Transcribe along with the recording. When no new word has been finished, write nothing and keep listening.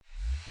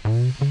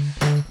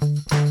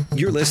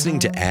You're listening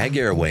to Ag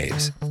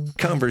Airwaves,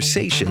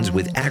 conversations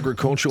with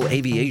agricultural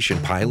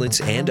aviation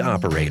pilots and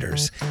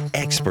operators,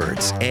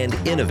 experts, and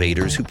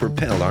innovators who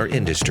propel our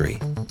industry.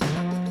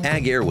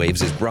 Ag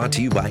Airwaves is brought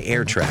to you by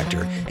Air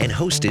Tractor and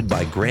hosted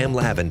by Graham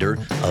Lavender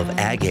of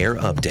Ag Air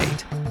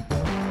Update.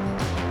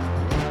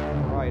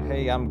 All right,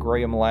 hey, I'm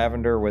Graham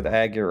Lavender with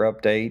Ag Air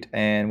Update,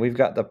 and we've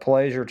got the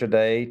pleasure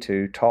today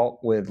to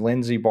talk with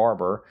Lindsay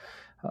Barber.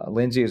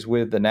 Lindsay is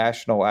with the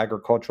National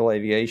Agricultural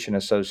Aviation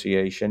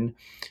Association,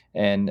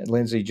 and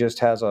Lindsay just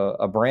has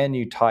a brand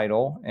new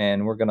title,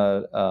 and we're going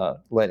to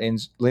let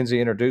Lindsay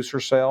introduce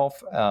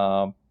herself,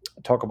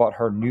 talk about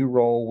her new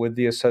role with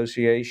the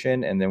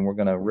association, and then we're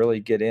going to really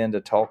get into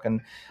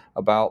talking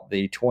about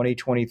the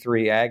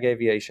 2023 Ag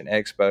Aviation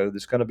Expo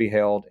that's going to be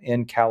held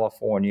in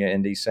California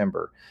in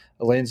December.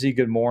 Lindsay,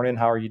 good morning.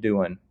 How are you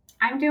doing?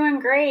 I'm doing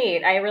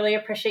great. I really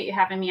appreciate you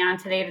having me on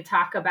today to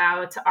talk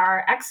about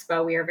our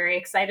expo. We are very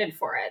excited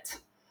for it.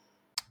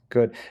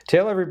 Good.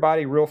 Tell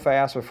everybody real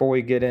fast before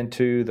we get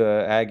into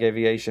the Ag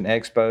Aviation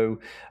Expo.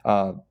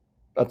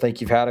 I think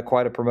you've had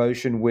quite a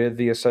promotion with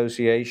the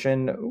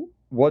association.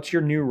 What's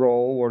your new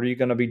role? What are you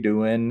going to be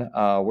doing?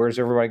 Where's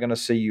everybody going to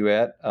see you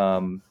at?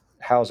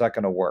 How's that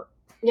going to work?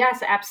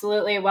 Yes,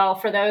 absolutely. Well,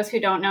 for those who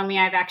don't know me,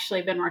 I've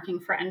actually been working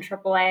for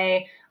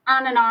NAAA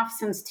on and off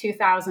since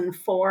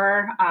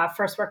 2004.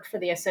 First worked for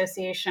the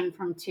association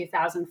from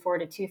 2004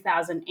 to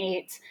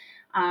 2008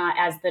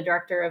 as the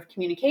director of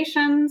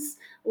communications.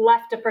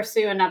 Left to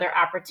pursue another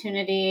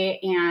opportunity,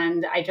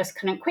 and I just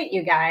couldn't quit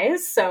you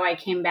guys. So I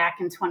came back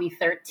in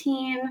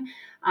 2013.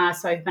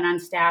 So I've been on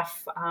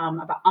staff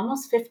about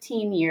almost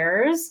 15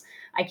 years.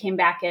 I came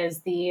back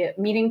as the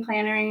meeting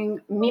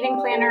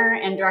planner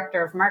and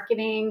director of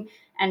marketing.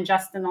 And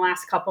just in the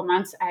last couple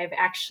months, I've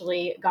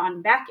actually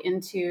gone back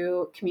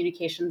into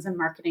communications and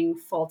marketing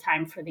full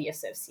time for the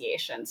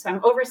association. So I'm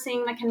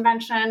overseeing the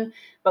convention,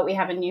 but we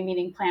have a new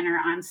meeting planner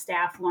on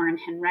staff, Lauren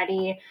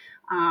Henready.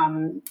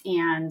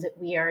 And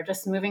we are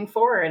just moving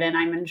forward, and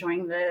I'm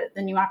enjoying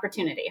the new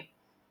opportunity.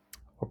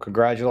 Well,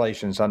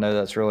 congratulations. I know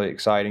that's really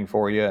exciting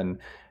for you,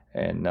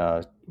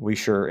 and we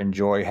sure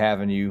enjoy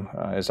having you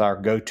as our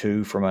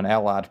go-to from an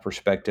allied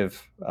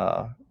perspective,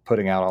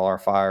 putting out all our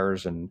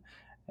fires and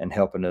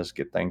helping us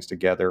get things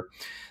together.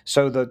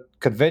 So the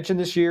convention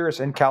this year is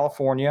in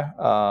California,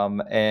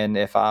 and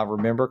if I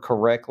remember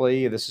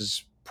correctly, this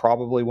is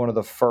probably one of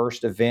the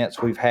first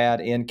events we've had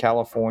in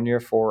California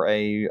for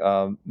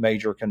a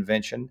major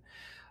convention.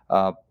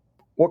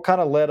 What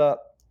kind of led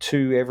up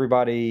to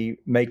everybody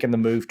making the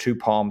move to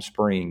Palm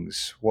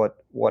Springs?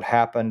 What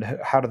happened?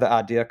 How did the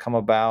idea come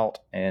about?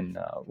 And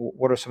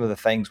what are some of the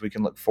things we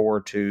can look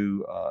forward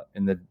to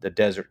in the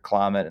desert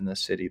climate in the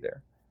city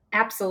there?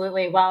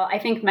 Absolutely. Well, I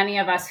think many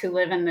of us who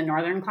live in the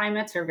northern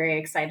climates are very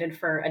excited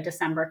for a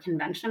December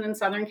convention in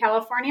Southern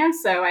California.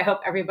 So I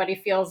hope everybody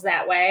feels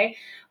that way.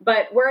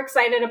 But we're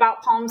excited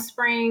about Palm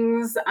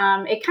Springs.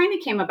 It kind of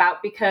came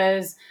about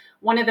because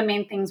one of the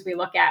main things we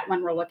look at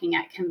when we're looking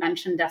at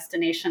convention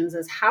destinations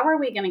is how are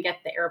we going to get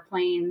the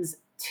airplanes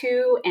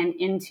to and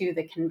into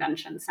the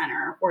convention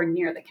center or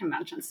near the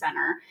convention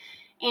center.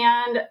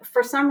 And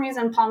for some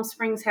reason, Palm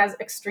Springs has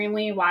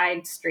extremely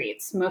wide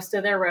streets. Most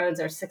of their roads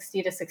are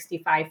 60 to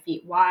 65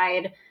 feet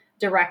wide,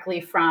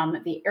 directly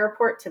from the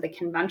airport to the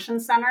convention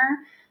center.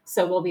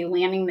 So we'll be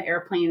landing the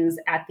airplanes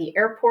at the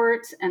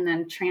airport and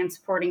then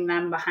transporting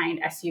them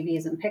behind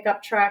SUVs and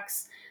pickup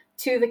trucks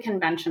to the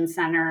convention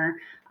center.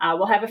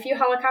 We'll have a few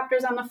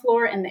helicopters on the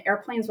floor, and the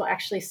airplanes will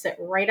actually sit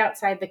right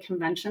outside the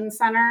convention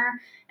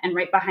center. And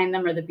right behind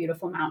them are the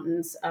beautiful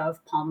mountains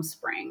of Palm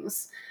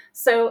Springs.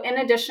 So in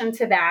addition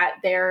to that,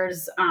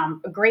 there's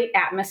a great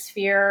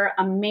atmosphere,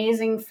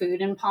 amazing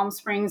food in Palm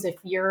Springs. If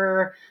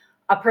you're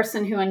a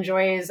person who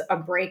enjoys a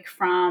break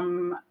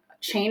from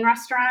chain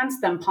restaurants,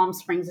 then Palm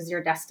Springs is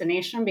your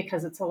destination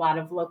because it's a lot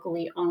of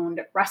locally owned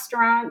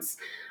restaurants.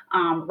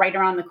 Right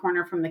around the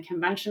corner from the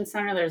convention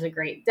center, there's a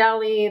great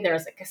deli,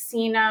 there's a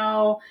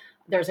casino,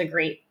 there's a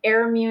great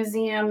air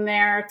museum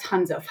there,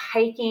 tons of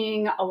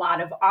hiking, a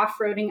lot of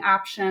off-roading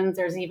options.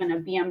 There's even a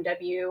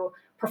BMW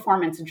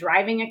performance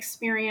driving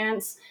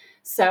experience.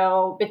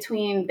 So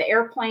between the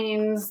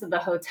airplanes, the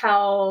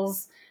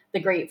hotels, the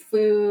great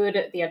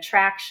food, the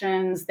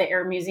attractions, the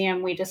air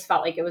museum, we just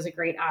felt like it was a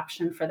great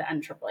option for the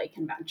NAAA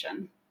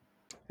convention.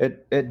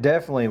 It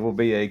definitely will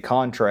be a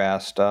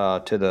contrast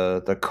to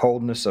the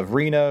coldness of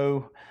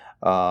Reno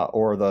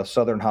or the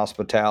southern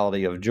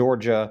hospitality of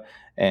Georgia.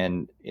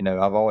 And,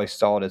 I've always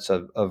thought it's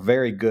a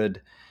very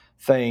good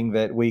thing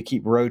that we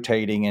keep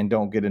rotating and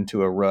don't get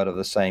into a rut of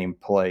the same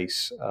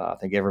place. I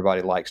think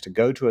everybody likes to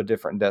go to a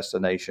different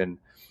destination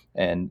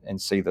and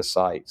see the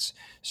sights.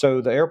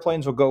 So the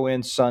airplanes will go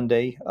in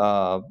Sunday.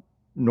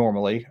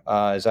 Normally,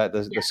 is that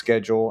the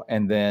schedule?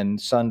 And then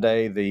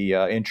Sunday, the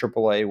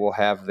NAAA will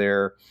have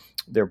their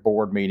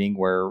board meeting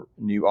where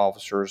new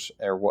officers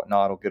or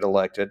whatnot will get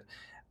elected.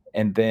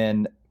 And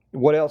then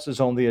what else is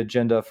on the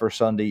agenda for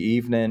Sunday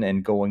evening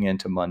and going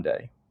into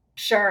Monday?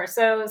 Sure.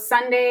 So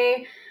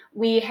Sunday,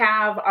 We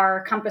have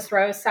our Compass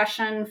Rose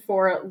session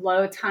for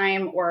low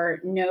time or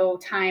no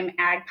time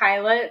ag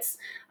pilots.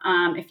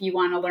 If you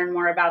want to learn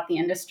more about the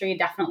industry,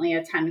 definitely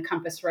attend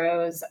Compass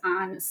Rose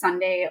on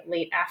Sunday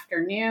late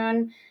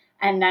afternoon.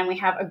 And then we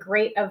have a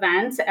great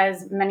event.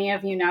 As many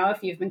of you know,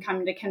 if you've been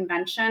coming to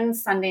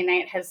conventions, Sunday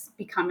night has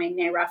become a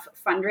NAREF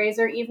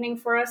fundraiser evening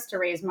for us to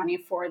raise money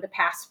for the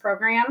PASS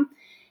program.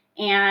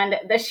 And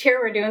this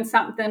year we're doing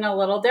something a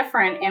little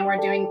different, and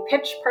we're doing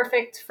Pitch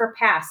Perfect for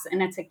PASS.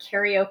 And it's a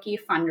karaoke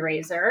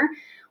fundraiser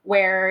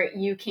where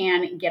you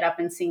can get up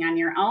and sing on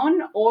your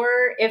own.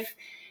 Or if,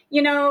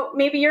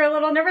 maybe you're a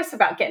little nervous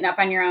about getting up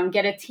on your own,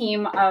 get a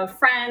team of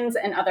friends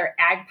and other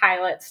ag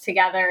pilots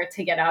together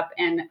to get up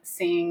and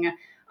sing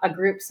a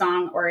group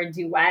song or a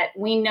duet.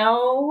 We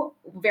know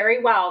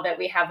very well that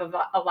we have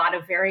a lot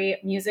of very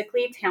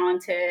musically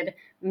talented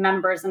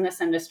members in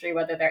this industry,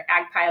 whether they're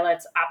ag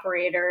pilots,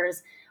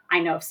 operators. I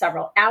know of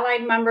several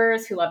allied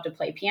members who love to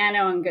play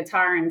piano and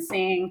guitar and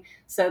sing.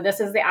 So this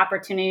is the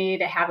opportunity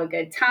to have a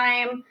good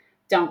time.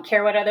 Don't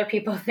care what other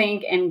people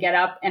think, and get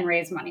up and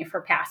raise money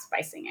for PASS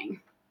by singing.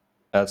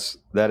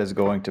 That is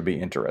going to be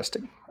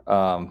interesting.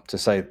 To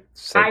say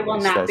I will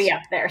not be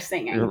up there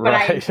singing, right. But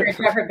I encourage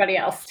everybody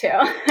else to.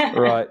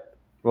 Right.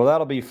 Well,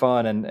 that'll be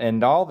fun,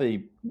 and all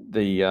the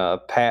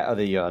NAREF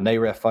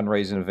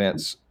fundraising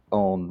events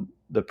on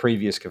the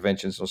previous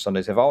conventions on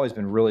Sundays have always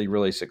been really,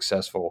 really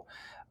successful.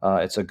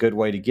 It's a good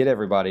way to get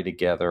everybody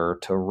together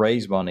to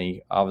raise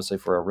money, obviously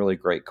for a really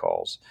great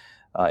cause.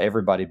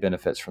 Everybody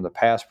benefits from the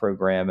PASS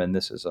program, and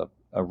this is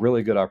a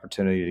really good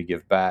opportunity to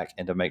give back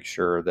and to make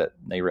sure that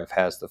NAREF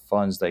has the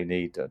funds they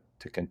need to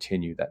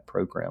continue that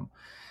program.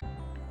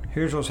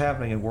 Here's what's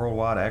happening in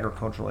worldwide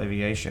agricultural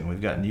aviation. We've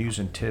got news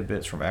and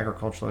tidbits from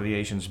agricultural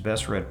aviation's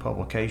best read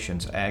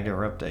publications, Ag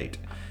Air Update.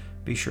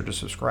 Be sure to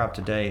subscribe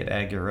today at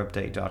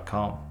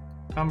agairupdate.com.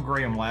 I'm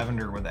Graham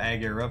Lavender with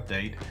Ag Air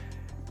Update,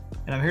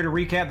 and I'm here to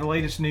recap the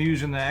latest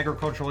news in the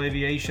agricultural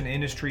aviation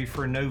industry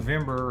for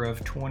November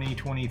of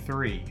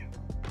 2023.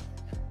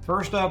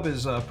 First up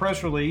is a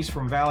press release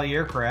from Valley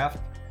Aircraft.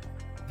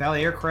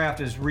 Valley Aircraft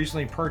has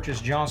recently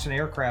purchased Johnson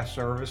Aircraft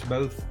Service.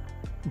 Both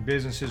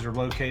businesses are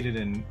located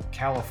in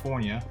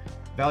California.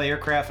 Valley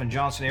Aircraft and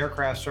Johnson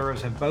Aircraft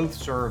Service have both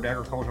served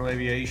agricultural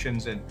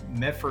aviations at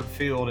Medford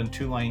Field in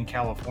Tulane,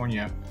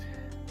 California.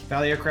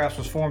 Valley Aircraft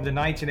was formed in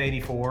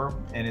 1984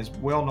 and is a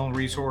well-known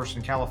resource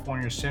in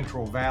California's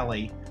Central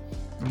Valley.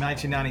 In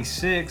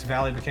 1996,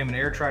 Valley became an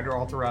air tractor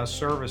authorized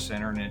service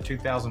center, and in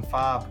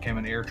 2005 became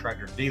an air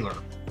tractor dealer.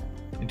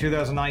 In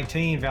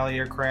 2019, Valley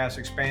Aircraft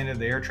expanded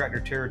the air tractor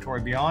territory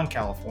beyond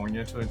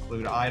California to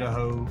include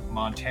Idaho,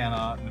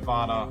 Montana,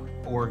 Nevada,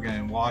 Oregon,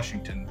 and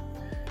Washington.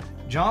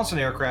 Johnson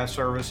Aircraft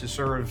Service has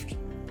served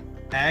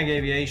ag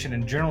aviation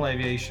and general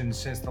aviation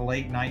since the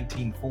late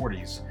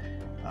 1940s.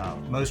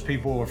 Most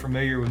people are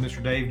familiar with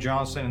Mr. Dave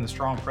Johnson and the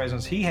strong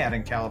presence he had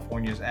in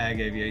California's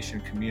ag aviation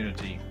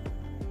community.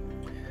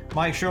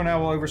 Mike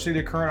Schoenau will oversee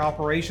the current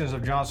operations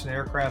of Johnson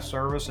Aircraft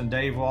Service, and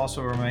Dave will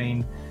also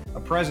remain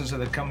a presence of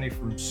the company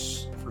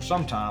for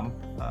some time,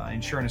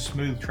 ensuring a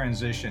smooth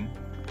transition.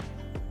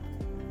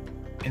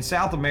 In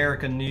South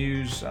American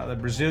news, the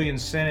Brazilian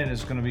Senate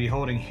is going to be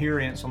holding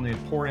hearings on the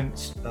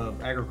importance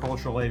of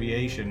agricultural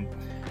aviation.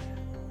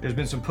 There's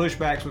been some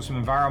pushbacks with some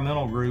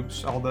environmental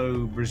groups.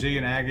 Although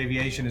Brazilian ag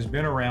aviation has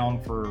been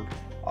around for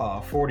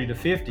 40 to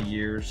 50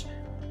 years,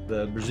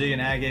 the Brazilian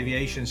ag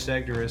aviation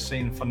sector has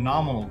seen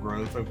phenomenal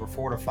growth, over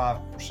 4 to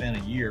 5%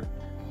 a year.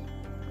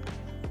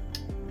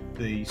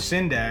 The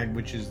SINDAG,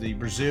 which is the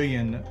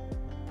Brazilian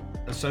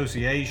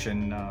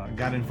association,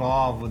 got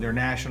involved with their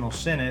national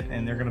senate,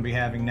 and they're going to be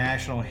having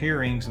national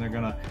hearings, and they're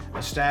going to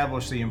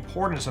establish the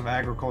importance of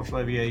agricultural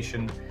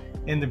aviation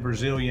in the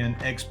Brazilian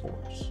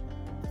exports.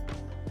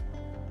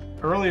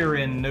 Earlier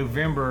in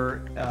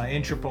November,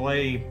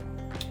 NAAA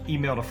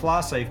emailed a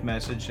fly-safe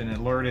message and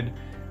alerted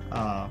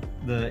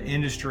the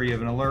industry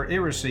of an alert it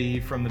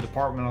received from the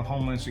Department of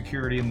Homeland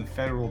Security and the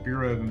Federal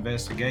Bureau of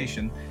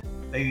Investigation.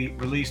 They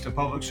released a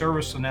public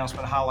service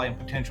announcement highlighting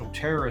potential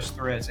terrorist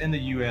threats in the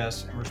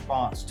U.S. in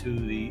response to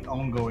the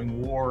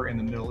ongoing war in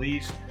the Middle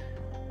East.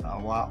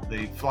 While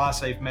the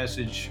fly-safe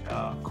message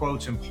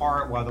quotes in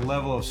part, while the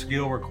level of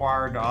skill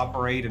required to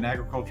operate an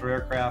agricultural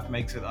aircraft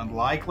makes it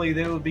unlikely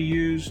that it would be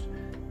used,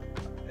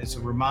 it's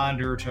a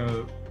reminder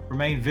to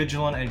remain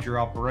vigilant at your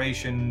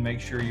operation. Make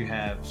sure you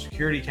have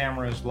security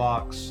cameras,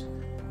 locks.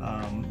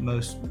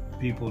 Most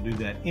people do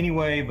that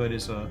anyway, but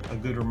it's a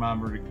good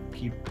reminder to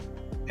keep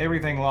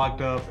everything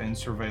locked up and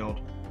surveilled.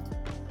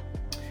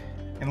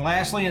 And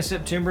lastly, in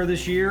September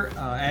this year,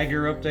 Ag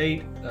Air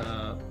Update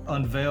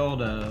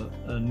unveiled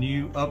a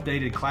new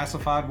updated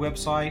classified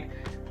website.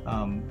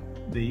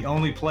 The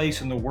only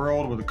place in the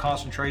world with a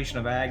concentration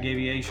of ag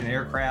aviation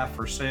aircraft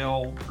for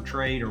sale, for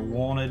trade, or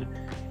wanted.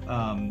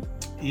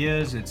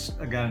 It's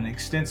got an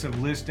extensive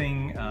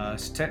listing.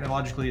 It's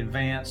technologically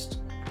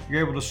advanced.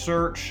 You're able to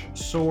search,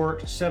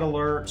 sort, set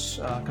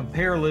alerts,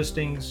 compare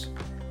listings.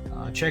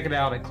 Check it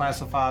out at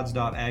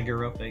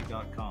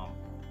classifieds.agairupdate.com.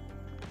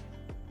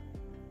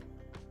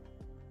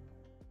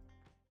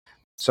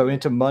 So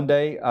into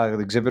Monday, the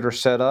exhibitor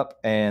set up,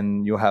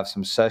 and you'll have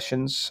some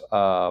sessions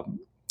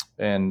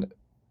and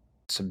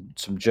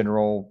some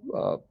general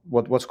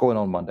what's going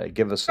on Monday.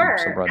 Give us some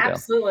Sure, rundown.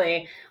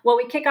 absolutely. Well,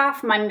 we kick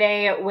off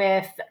Monday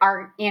with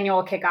our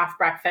annual kickoff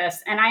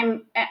breakfast, and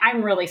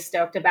I'm really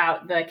stoked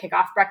about the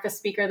kickoff breakfast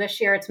speaker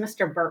this year. It's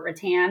Mr. Burt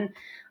Rattan.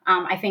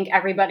 I think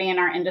everybody in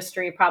our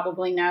industry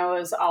probably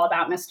knows all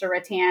about Mr.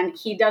 Rattan.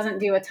 He doesn't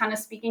do a ton of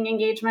speaking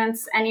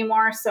engagements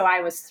anymore, so I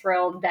was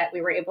thrilled that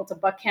we were able to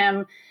book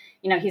him.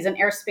 He's an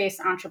airspace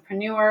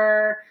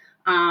entrepreneur.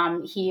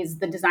 He's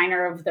the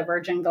designer of the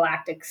Virgin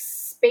Galactic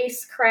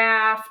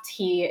spacecraft.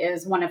 He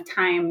is one of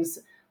Time's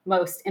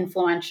most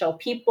influential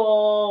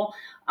people.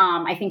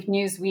 I think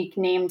Newsweek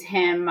named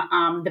him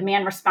the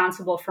man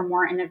responsible for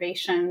more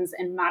innovations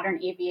in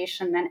modern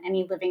aviation than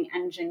any living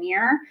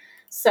engineer.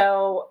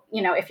 So,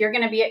 if you're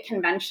going to be at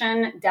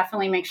convention,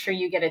 definitely make sure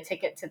you get a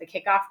ticket to the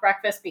kickoff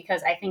breakfast,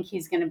 because I think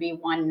he's going to be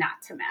one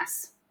not to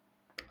miss.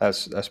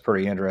 That's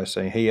pretty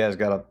interesting. He has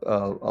got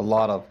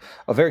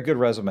a very good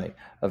resume,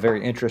 a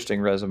very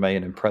interesting resume,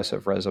 an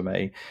impressive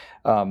resume.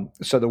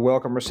 So the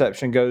welcome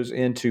reception goes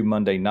into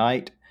Monday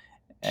night.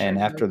 And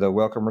Sure. after the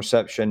welcome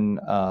reception,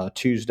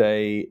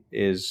 Tuesday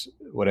is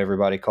what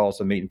everybody calls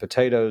the meat and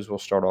potatoes. We'll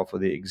start off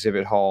with the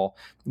exhibit hall.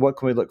 What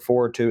can we look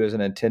forward to as an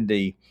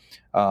attendee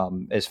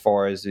as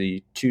far as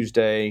the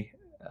Tuesday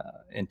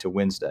into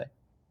Wednesday?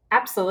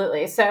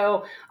 Absolutely.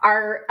 So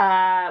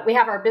we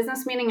have our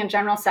business meeting and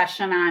general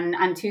session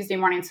on Tuesday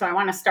morning. So I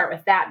want to start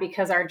with that,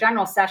 because our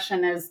general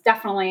session is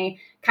definitely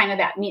kind of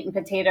that meat and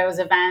potatoes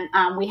event.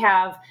 We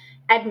have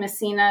Ed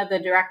Messina, the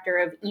director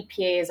of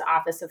EPA's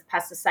Office of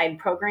Pesticide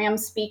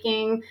Programs,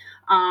 speaking.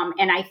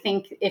 And I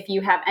think if you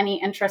have any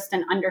interest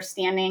in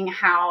understanding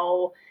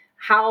how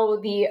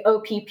the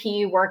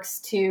OPP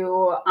works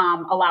to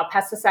allow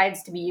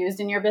pesticides to be used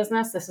in your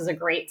business, this is a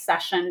great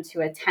session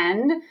to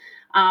attend.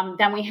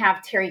 Then we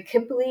have Terry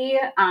Kipley.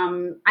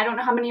 I don't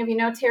know how many of you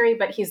know Terry,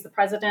 but he's the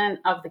president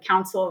of the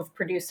Council of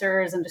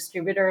Producers and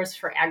Distributors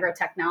for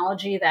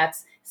Agrotechnology.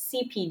 That's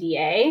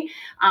CPDA.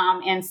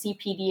 And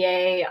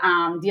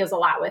CPDA deals a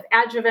lot with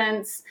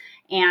adjuvants.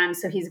 And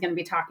so he's going to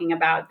be talking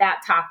about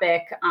that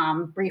topic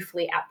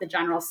briefly at the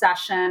general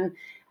session.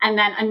 And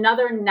then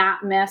another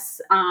not miss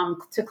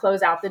to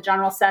close out the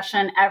general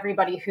session,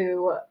 everybody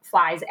who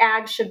flies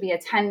ag should be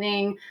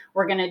attending.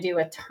 We're going to do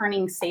a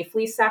turning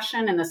safely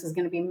session, and this is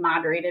going to be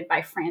moderated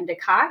by Fran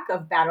DeCock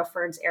of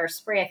Battleford's Air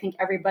Spray. I think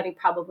everybody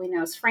probably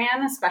knows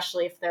Fran,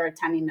 especially if they're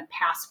attending the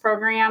PASS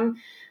program.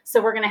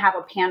 So we're going to have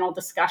a panel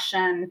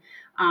discussion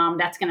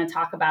that's going to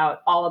talk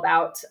all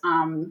about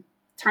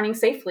turning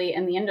safely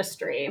in the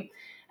industry.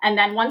 And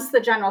then once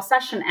the general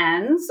session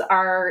ends,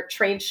 our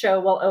trade show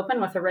will open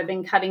with a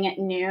ribbon cutting at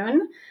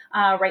noon.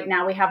 Right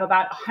now, we have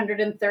about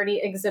 130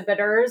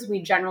 exhibitors.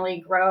 We generally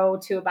grow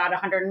to about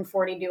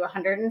 140 to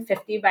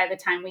 150 by the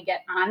time we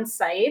get on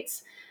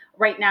site.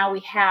 Right now,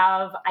 we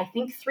have, I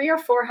think, 3 or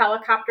 4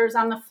 helicopters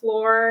on the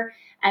floor.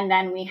 And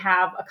then we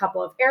have a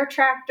couple of air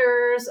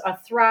tractors, a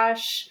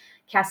Thrush.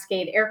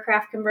 Cascade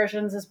Aircraft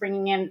Conversions is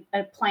bringing in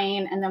a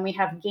plane. And then we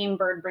have Game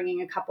Bird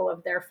bringing a couple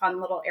of their fun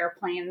little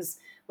airplanes,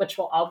 which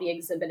will all be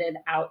exhibited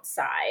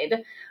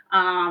outside.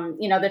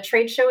 The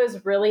trade show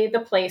is really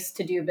the place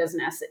to do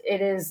business.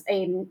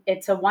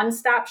 It's a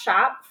one-stop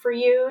shop for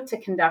you to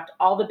conduct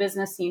all the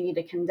business you need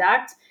to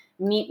conduct,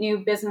 meet new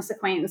business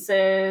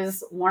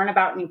acquaintances, learn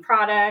about new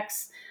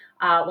products,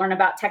 learn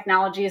about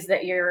technologies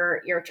that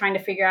you're trying to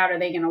figure out, are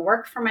they going to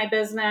work for my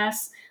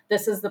business?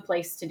 This is the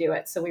place to do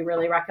it. So we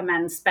really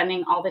recommend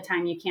spending all the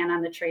time you can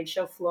on the trade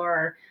show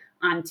floor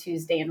on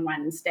Tuesday and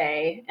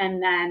Wednesday.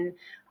 And then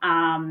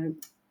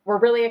we're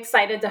really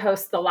excited to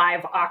host the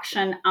live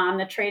auction on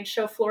the trade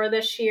show floor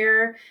this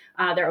year.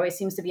 There always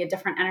seems to be a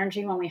different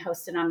energy when we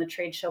host it on the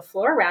trade show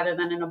floor rather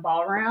than in a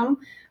ballroom.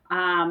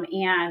 We're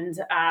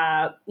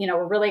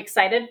really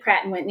excited.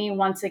 Pratt & Whitney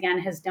once again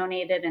has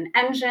donated an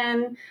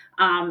engine.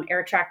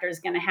 Air Tractor is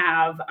going to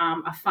have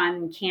a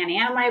fun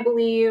Can-Am, I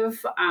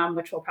believe,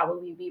 which will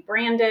probably be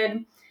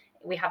branded.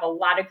 We have a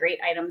lot of great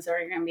items that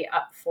are going to be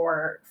up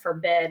for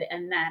bid.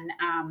 And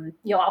then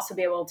you'll also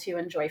be able to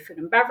enjoy food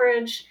and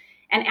beverage.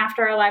 And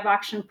after our live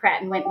auction,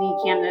 Pratt & Whitney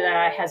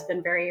Canada has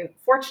been very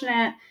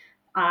fortunate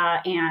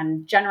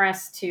and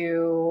generous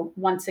to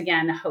once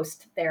again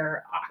host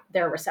their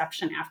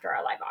reception after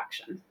our live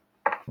auction.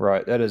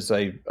 Right. That is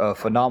a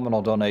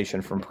phenomenal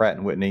donation from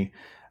Pratt & Whitney.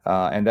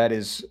 And that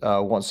is,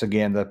 once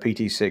again, the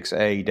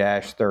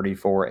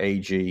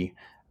PT6A-34AG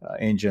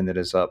engine that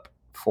is up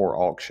for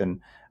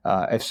auction.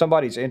 If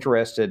somebody's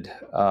interested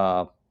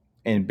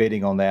in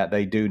bidding on that,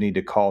 they do need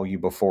to call you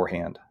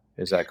beforehand.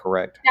 Is that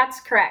correct?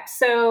 That's correct.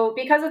 So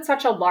because it's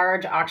such a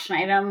large auction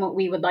item,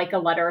 we would like a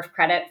letter of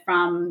credit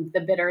from the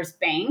bidder's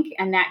bank,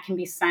 and that can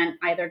be sent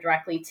either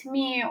directly to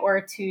me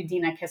or to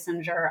Dina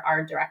Kissinger,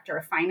 our director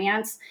of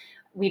finance.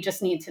 We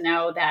just need to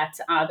know that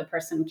the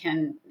person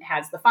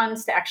has the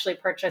funds to actually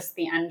purchase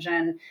the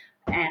engine,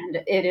 and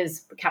it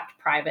is kept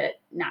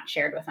private, not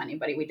shared with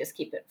anybody. We just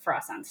keep it for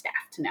us on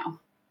staff to know.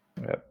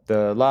 Yep.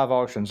 The live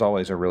auction is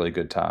always a really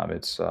good time.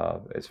 It's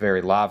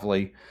very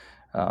lively.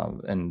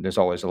 And there's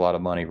always a lot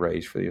of money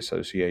raised for the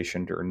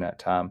association during that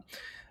time.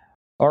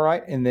 All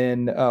right, and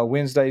then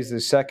Wednesday's the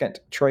second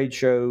trade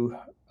show,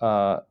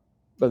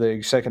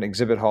 the second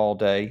exhibit hall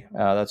day.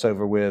 That's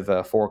over with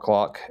 4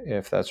 o'clock,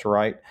 if that's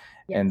right.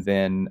 Yes. And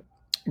then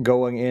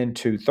going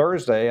into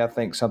Thursday, I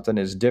think something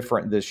is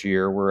different this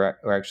year. We're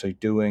actually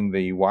doing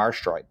the wire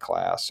strike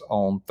class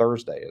on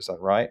Thursday. Is that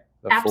right?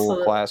 The Absolutely.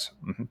 full class?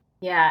 Mm-hmm.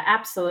 Yeah,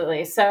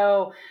 absolutely.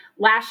 So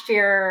last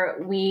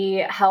year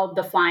we held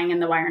the Flying in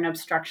the Wire and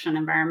Obstruction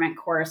Environment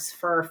course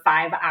for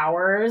 5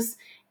 hours,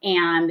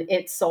 and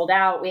it sold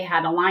out. We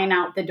had a line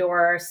out the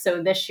door.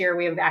 So this year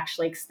we've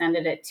actually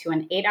extended it to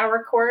an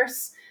 8-hour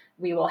course.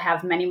 We will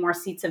have many more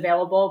seats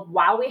available.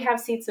 While we have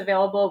seats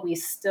available, we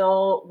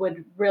still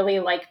would really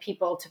like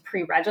people to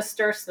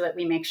pre-register so that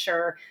we make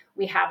sure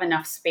we have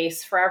enough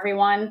space for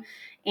everyone.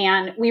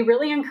 And we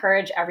really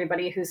encourage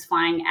everybody who's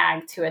flying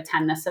ag to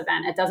attend this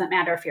event. It doesn't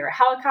matter if you're a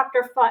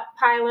helicopter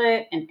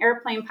pilot, an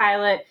airplane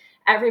pilot,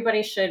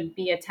 everybody should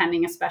be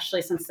attending,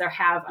 especially since there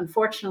have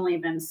unfortunately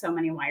been so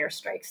many wire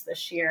strikes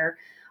this year.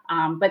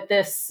 But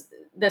this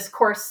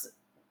course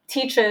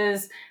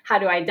teaches how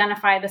to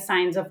identify the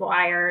signs of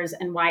wires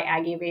and why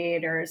ag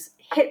aviators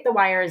hit the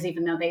wires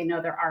even though they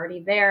know they're already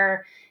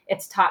there.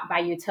 It's taught by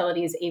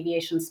Utilities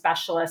Aviation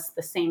Specialists,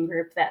 the same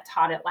group that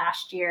taught it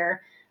last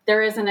year.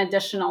 There is an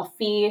additional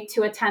fee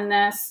to attend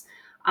this.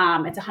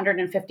 It's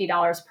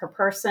 $150 per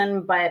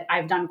person, but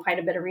I've done quite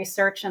a bit of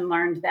research and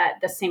learned that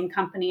the same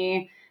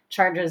company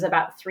charges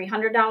about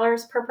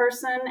 $300 per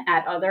person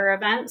at other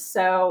events.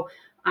 So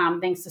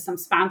thanks to some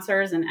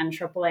sponsors and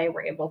NAAA,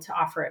 we're able to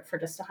offer it for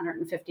just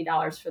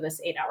 $150 for this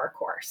 8-hour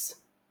course.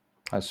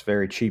 That's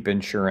very cheap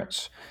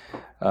insurance.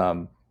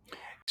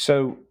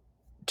 So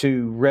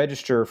to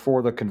register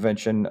for the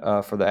convention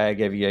for the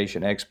Ag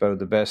Aviation Expo,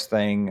 the best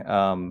thing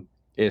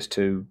is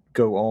to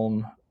go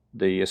on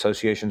the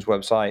association's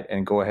website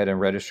and go ahead and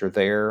register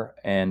there.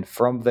 And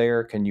from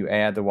there, can you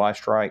add the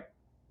Y-Strike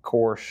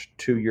course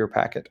to your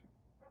packet?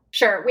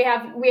 Sure. We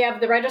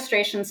have the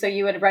registration. So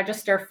you would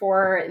register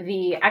for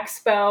the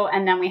expo,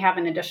 and then we have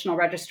an additional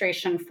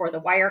registration for the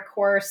wire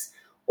course,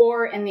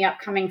 or in the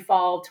upcoming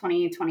fall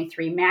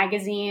 2023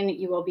 magazine,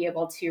 you will be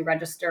able to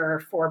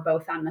register for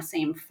both on the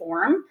same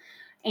form.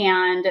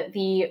 And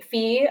the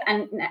fee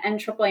and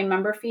NAAA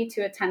member fee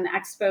to attend the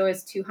expo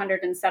is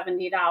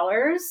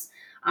 $270.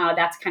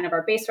 That's kind of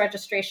our base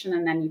registration.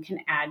 And then you can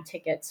add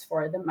tickets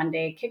for the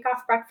Monday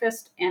kickoff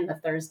breakfast and the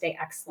Thursday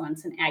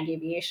Excellence and Ag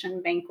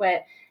Aviation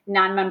banquet.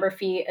 Non-member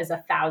fee is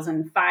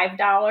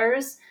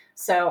 $1,005.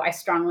 So I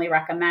strongly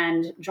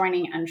recommend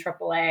joining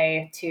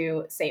NAAA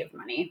to save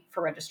money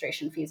for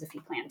registration fees if you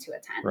plan to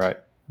attend. Right.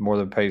 More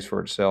than pays for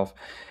itself.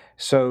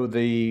 So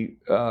the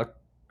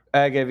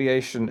Ag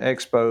Aviation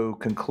Expo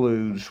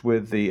concludes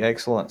with the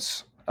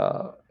Excellence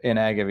in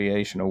Ag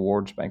Aviation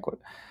Awards banquet.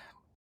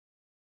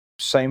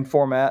 Same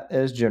format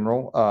as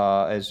general,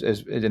 as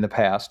in the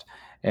past,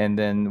 and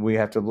then we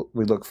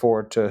look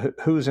forward to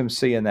who's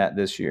emceeing that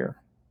this year.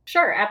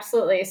 Sure,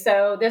 absolutely.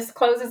 So this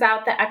closes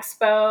out the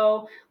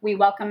expo. We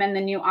welcome in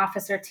the new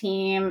officer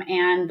team,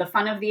 and the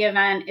fun of the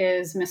event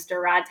is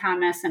Mr. Rod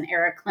Thomas and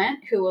Eric Clint,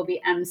 who will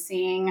be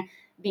emceeing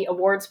the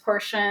awards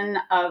portion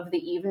of the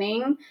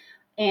evening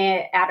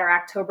at our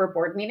October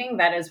board meeting.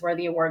 That is where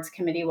the awards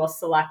committee will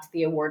select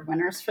the award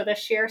winners for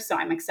this year. So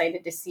I'm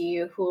excited to see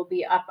who will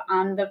be up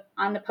on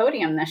the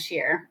podium this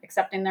year,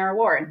 accepting their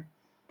award.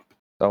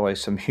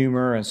 Always some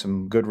humor and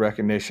some good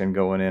recognition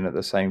going in at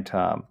the same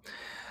time.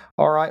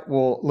 All right.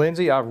 Well,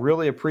 Lindsay, I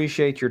really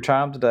appreciate your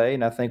time today,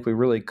 and I think we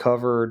really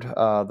covered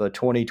the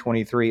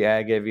 2023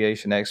 Ag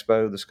Aviation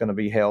Expo that's going to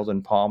be held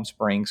in Palm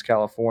Springs,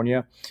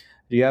 California.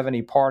 Do you have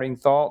any parting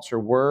thoughts or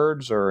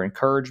words or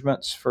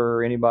encouragements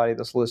for anybody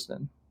that's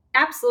listening?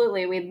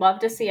 Absolutely. We'd love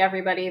to see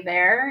everybody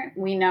there.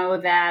 We know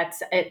that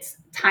it's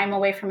time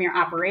away from your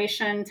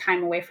operation,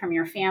 time away from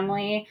your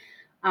family,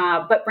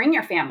 but bring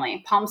your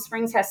family. Palm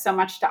Springs has so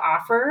much to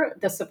offer.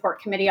 The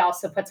support committee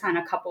also puts on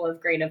a couple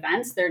of great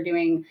events. They're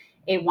doing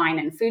a wine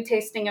and food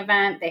tasting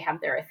event. They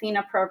have their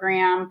Athena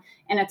program,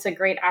 and it's a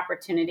great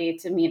opportunity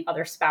to meet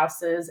other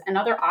spouses and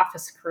other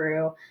office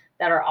crew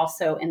that are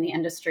also in the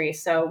industry.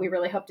 So we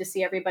really hope to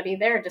see everybody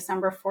there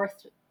December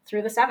 4th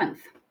through the 7th.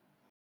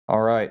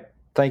 All right.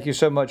 Thank you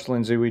so much,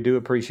 Lindsay. We do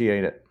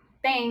appreciate it.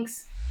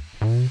 Thanks.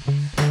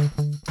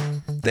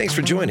 Thanks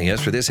for joining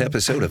us for this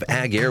episode of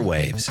Ag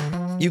Airwaves.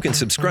 You can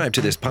subscribe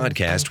to this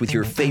podcast with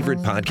your favorite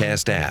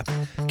podcast app.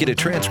 Get a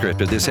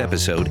transcript of this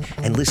episode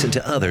and listen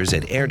to others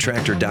at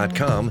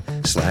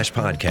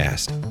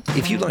airtractor.com/podcast.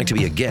 If you'd like to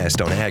be a guest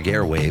on Ag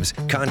Airwaves,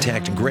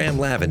 contact Graham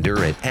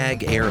Lavender at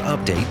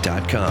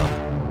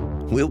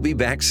agairupdate.com. We'll be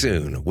back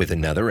soon with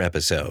another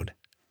episode.